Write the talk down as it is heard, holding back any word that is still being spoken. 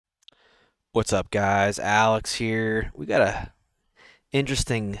What's up, guys? Alex here. We got a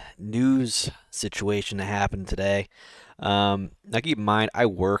interesting news situation that happened today. Now keep in mind, I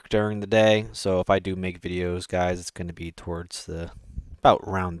work during the day, so if I do make videos, guys, it's going to be towards the about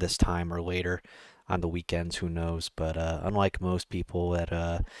around this time or later on the weekends. Who knows? But unlike most people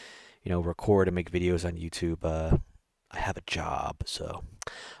that record and make videos on YouTube, I have a job, so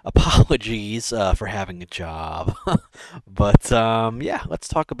apologies for having a job. But yeah, let's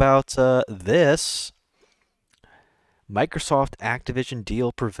talk about this. Microsoft Activision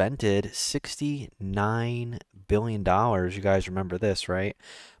deal prevented $69 billion. You guys remember this, right?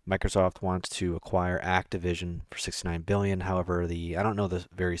 Microsoft wants to acquire Activision for 69 billion. However, I don't know the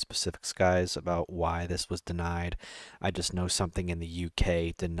very specifics, guys, about why this was denied. I just know something in the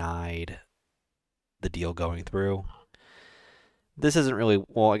UK denied the deal going through. This isn't really,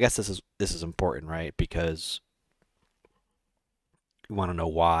 well, I guess this is important, right? Because you want to know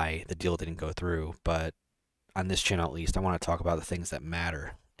why the deal didn't go through, but on this channel at least, I want to talk about the things that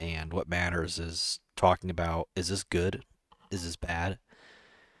matter. And what matters is talking about, is this good? Is this bad?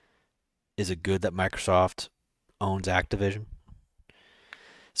 Is it good that Microsoft owns Activision?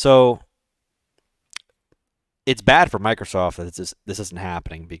 So it's bad for Microsoft that this isn't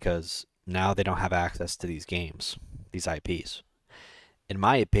happening because now they don't have access to these games, these IPs. In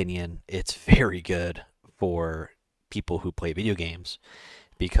my opinion, it's very good for people who play video games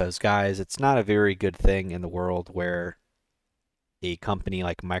because, guys, it's not a very good thing in the world where a company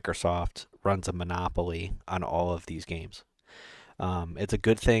like Microsoft runs a monopoly on all of these games. It's a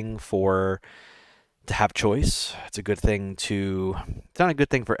good thing to have choice. It's a good thing to. It's not a good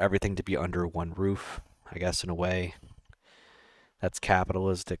thing for everything to be under one roof. I guess in a way, that's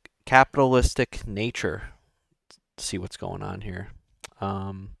capitalistic nature. Let's see what's going on here.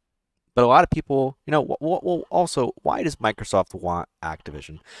 But a lot of people, well, also, why does Microsoft want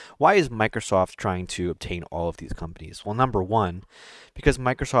Activision? Why is Microsoft trying to obtain all of these companies? Well, number one, because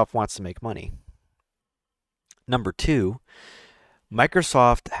Microsoft wants to make money. Number two,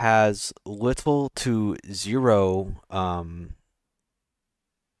 Microsoft has little to zero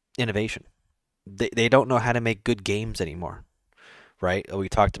innovation. They don't know how to make good games anymore, right? We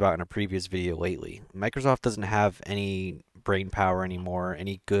talked about in a previous video lately. Microsoft doesn't have any brain power anymore,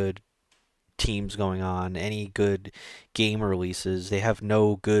 any good teams going on, any good game releases. They have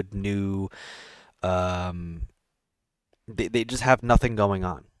no good new. Um, they just have nothing going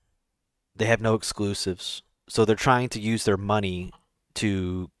on. They have no exclusives, so they're trying to use their money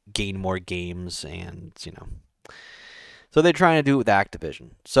to gain more games, and so they're trying to do it with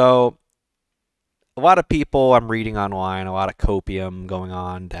Activision. So a lot of people I'm reading online, a lot of copium going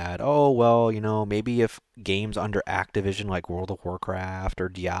on that, oh, well, maybe if games under Activision like World of Warcraft or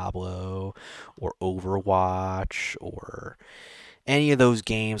Diablo or Overwatch or any of those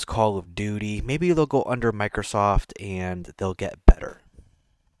games, Call of Duty, maybe they'll go under Microsoft and they'll get better.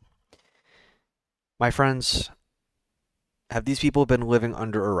 My friends, have these people been living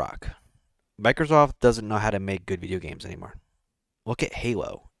under a rock? Microsoft doesn't know how to make good video games anymore. Look at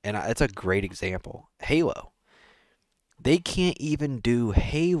Halo, and it's a great example. Halo. They can't even do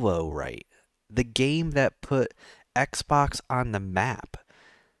Halo right. The game that put Xbox on the map.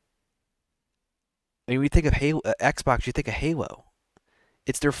 I mean, we think of Halo, Xbox, you think of Halo.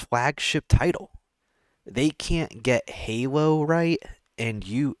 It's their flagship title. They can't get Halo right, and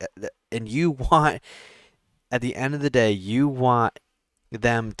you want, at the end of the day, you want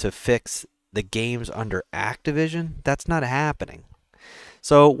them to fix the games under Activision? That's not happening.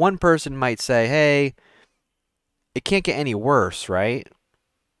 So one person might say, hey, it can't get any worse, right?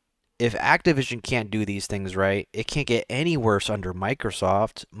 If Activision can't do these things right, it can't get any worse under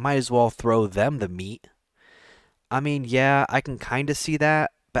Microsoft. Might as well throw them the meat. I mean, yeah, I can kind of see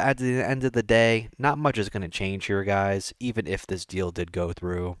that, but at the end of the day, not much is going to change here, guys, even if this deal did go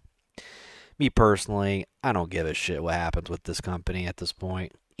through. Me personally, I don't give a shit what happens with this company at this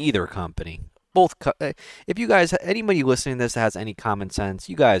point. Either company. If you guys, anybody listening to this that has any common sense,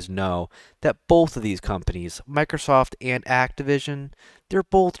 you guys know that both of these companies, Microsoft and Activision, they're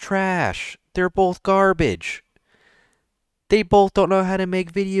both trash. They're both garbage. They both don't know how to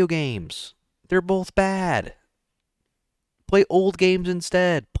make video games. They're both bad. Play old games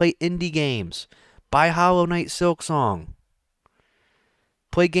instead. Play indie games. Buy Hollow Knight Silksong.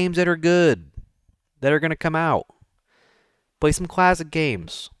 Play games that are good, that are going to come out. Play some classic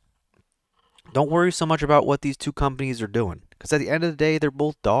games. Don't worry so much about what these two companies are doing, because at the end of the day, they're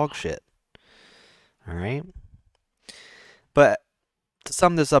both dog shit. All right? But to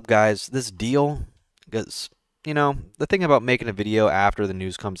sum this up, guys, this deal, because, the thing about making a video after the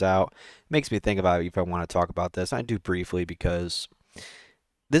news comes out makes me think about if I want to talk about this. I do briefly because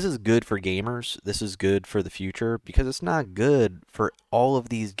this is good for gamers. This is good for the future because it's not good for all of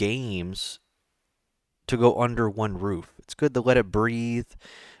these games to go under one roof. It's good to let it breathe,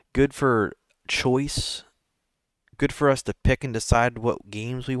 good for choice, good for us to pick and decide what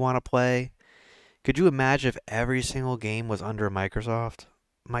games we want to play. Could you imagine if every single game was under Microsoft?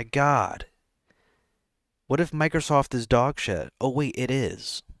 My God. What if Microsoft is dog shit? Oh, wait, it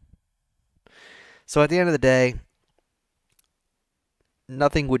is. So at the end of the day,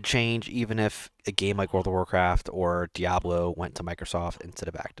 nothing would change even if a game like World of Warcraft or Diablo went to Microsoft instead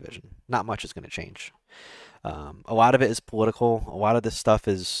of Activision. Not much is going to change. A lot of it is political. A lot of this stuff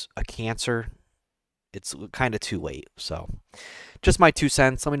is a cancer. It's kind of too late. So, just my 2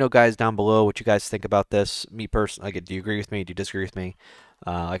 cents. Let me know, guys, down below what you guys think about this. Me personally, do you agree with me? Do you disagree with me?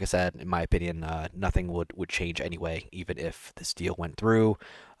 Like I said, in my opinion, nothing would change anyway, even if this deal went through.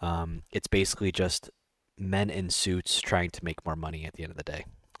 It's basically just men in suits trying to make more money at the end of the day.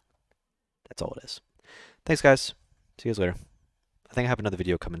 That's all it is. Thanks, guys. See you guys later. I think I have another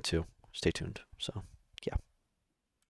video coming too. Stay tuned. So, yeah.